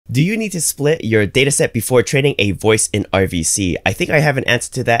Do you need to split your dataset before training a voice in RVC? I think I have an answer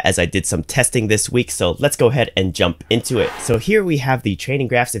to that as I did some testing this week, so let's go ahead and jump into it. So here we have the training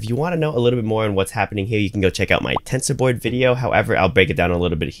graphs. If you want to know a little bit more on what's happening here, you can go check out my TensorBoard video. However, I'll break it down a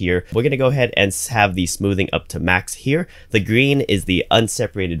little bit here. We're going to go ahead and have the smoothing up to max here. The green is the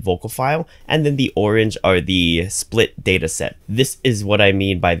unseparated vocal file, and then the orange are the split dataset. This is what I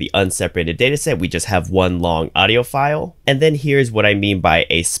mean by the unseparated dataset. We just have one long audio file. And then here's what I mean by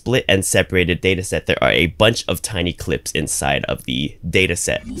a split and separated dataset. There are a bunch of tiny clips inside of the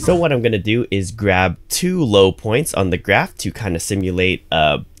dataset. So what I'm going to do is grab two low points on the graph to kind of simulate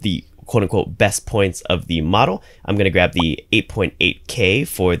the quote-unquote best points of the model. I'm going to grab the 8.8K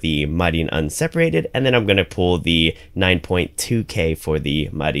for the Marine unseparated, and then I'm going to pull the 9.2K for the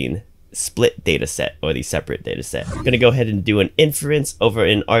Marine split dataset or the separate dataset. I'm going to go ahead and do an inference over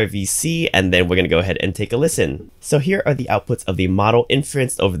in RVC, and then we're going to go ahead and take a listen. So here are the outputs of the model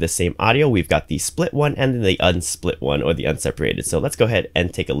inferenced over the same audio. We've got the split one and then the unsplit one, or the unseparated. So let's go ahead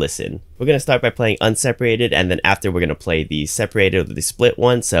and take a listen. We're going to start by playing unseparated, and then after we're going to play the separated or the split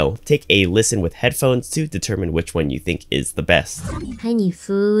one. So take a listen with headphones to determine which one you think is the best. Tiny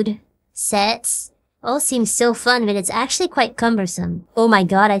food, sets, all seems so fun, but it's actually quite cumbersome. Oh my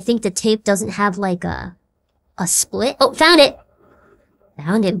god, I think the tape doesn't have like a split. Oh, found it!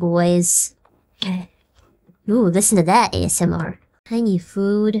 Found it, boys. Ooh, listen to that ASMR. Tiny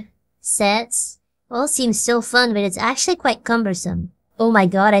food, sets, all seems so fun, but it's actually quite cumbersome. Oh my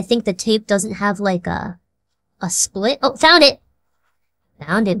god, I think the tape doesn't have like a split. Oh, found it!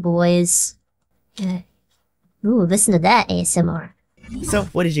 Found it, boys. Ooh, listen to that ASMR. So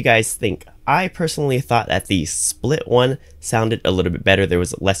what did you guys think? I personally thought that the split one sounded a little bit better. There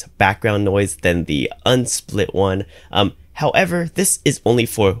was less background noise than the unsplit one. However, this is only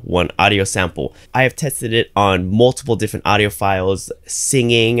for one audio sample. I have tested it on multiple different audio files,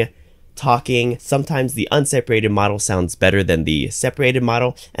 singing, talking. Sometimes the unseparated model sounds better than the separated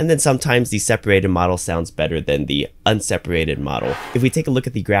model, and then sometimes the separated model sounds better than the unseparated model. If we take a look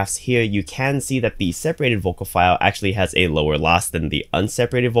at the graphs here, you can see that the separated vocal file actually has a lower loss than the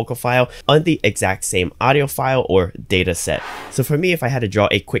unseparated vocal file on the exact same audio file or data set. So for me, if I had to draw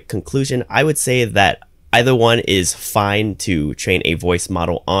a quick conclusion, I would say that either one is fine to train a voice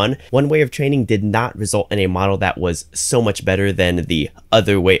model on. One way of training did not result in a model that was so much better than the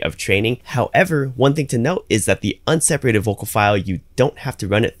other way of training. However, one thing to note is that the unseparated vocal file, you don't have to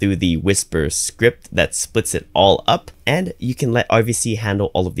run it through the Whisper script that splits it all up, and you can let RVC handle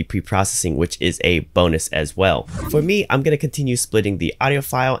all of the pre-processing, which is a bonus as well. For me, I'm going to continue splitting the audio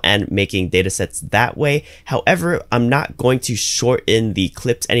file and making datasets that way. However, I'm not going to shorten the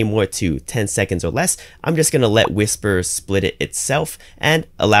clips anymore to 10 seconds or less. I'm just going to let Whisper split it itself and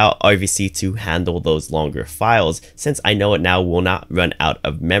allow RVC to handle those longer files, since I know it now will not run out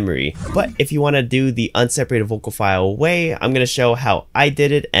of memory. But if you want to do the unseparated vocal file way, I'm going to show how I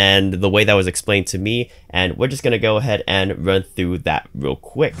did it and the way that was explained to me, and we're just going to go ahead and run through that real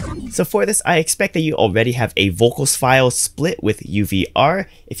quick. So for this, I expect that you already have a vocals file split with UVR.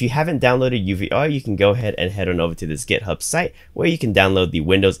 If you haven't downloaded UVR, you can go ahead and head on over to this GitHub site where you can download the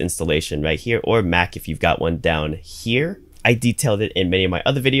Windows installation right here, or Mac if you've got one down here. I detailed it in many of my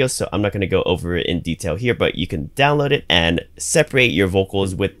other videos, so I'm not going to go over it in detail here, but you can download it and separate your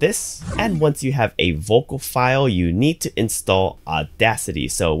vocals with this. And once you have a vocal file, you need to install Audacity.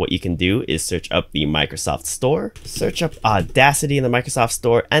 So what you can do is search up the Microsoft Store, search up Audacity in the Microsoft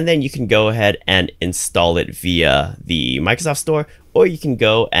Store, and then you can go ahead and install it via the Microsoft Store, or you can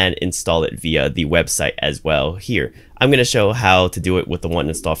go and install it via the website as well here. I'm going to show how to do it with the one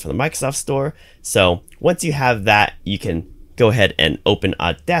installed from the Microsoft Store. So once you have that, you can go ahead and open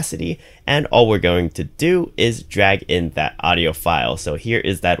Audacity, and all we're going to do is drag in that audio file. So here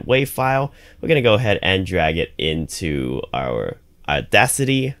is that WAV file. We're going to go ahead and drag it into our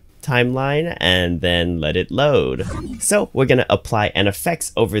Audacity timeline and then let it load. So we're going to apply an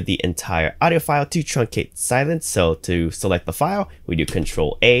effects over the entire audio file to truncate silence. So to select the file, we do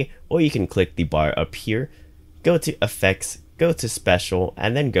Control A, or you can click the bar up here, go to effects, go to special,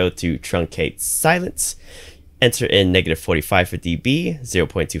 and then go to truncate silence. Enter in -45 for dB,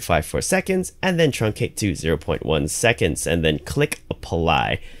 0.25 for seconds, and then truncate to 0.1 seconds, and then click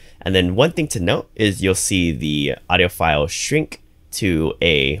apply. And then one thing to note is you'll see the audio file shrink to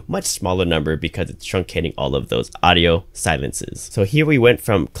a much smaller number because it's truncating all of those audio silences. So here we went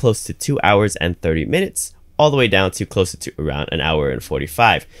from close to 2 hours and 30 minutes all the way down to closer to around 1 hour and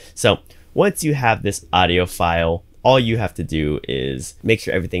 45. So once you have this audio file, all you have to do is make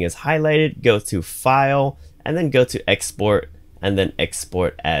sure everything is highlighted, go to File, and then go to Export, and then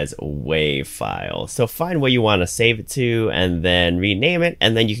export as WAV file. So find where you want to save it to and then rename it,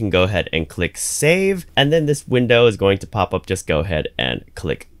 and then you can go ahead and click save, and then this window is going to pop up. Just go ahead and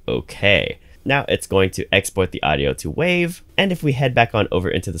click OK. Now it's going to export the audio to WAV, and if we head back on over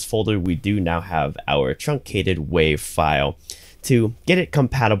into this folder, we do now have our truncated WAV file. To get it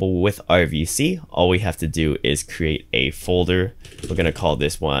compatible with RVC, all we have to do is create a folder. We're going to call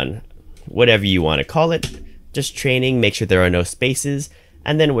this one whatever you want to call it, just training, make sure there are no spaces,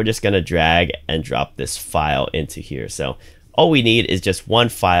 and then we're just going to drag and drop this file into here. So all we need is just one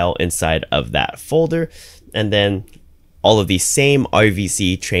file inside of that folder, and then all of these same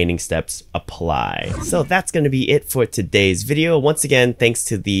RVC training steps apply. So that's going to be it for today's video. Once again, thanks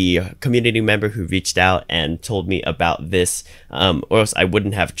to the community member who reached out and told me about this, or else I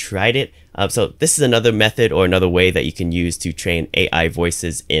wouldn't have tried it. So this is another method or another way that you can use to train AI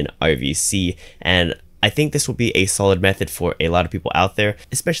voices in RVC. And I think this will be a solid method for a lot of people out there,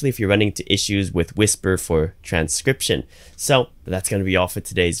 especially if you're running into issues with Whisper for transcription. So that's going to be all for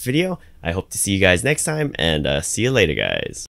today's video. I hope to see you guys next time, and see you later, guys.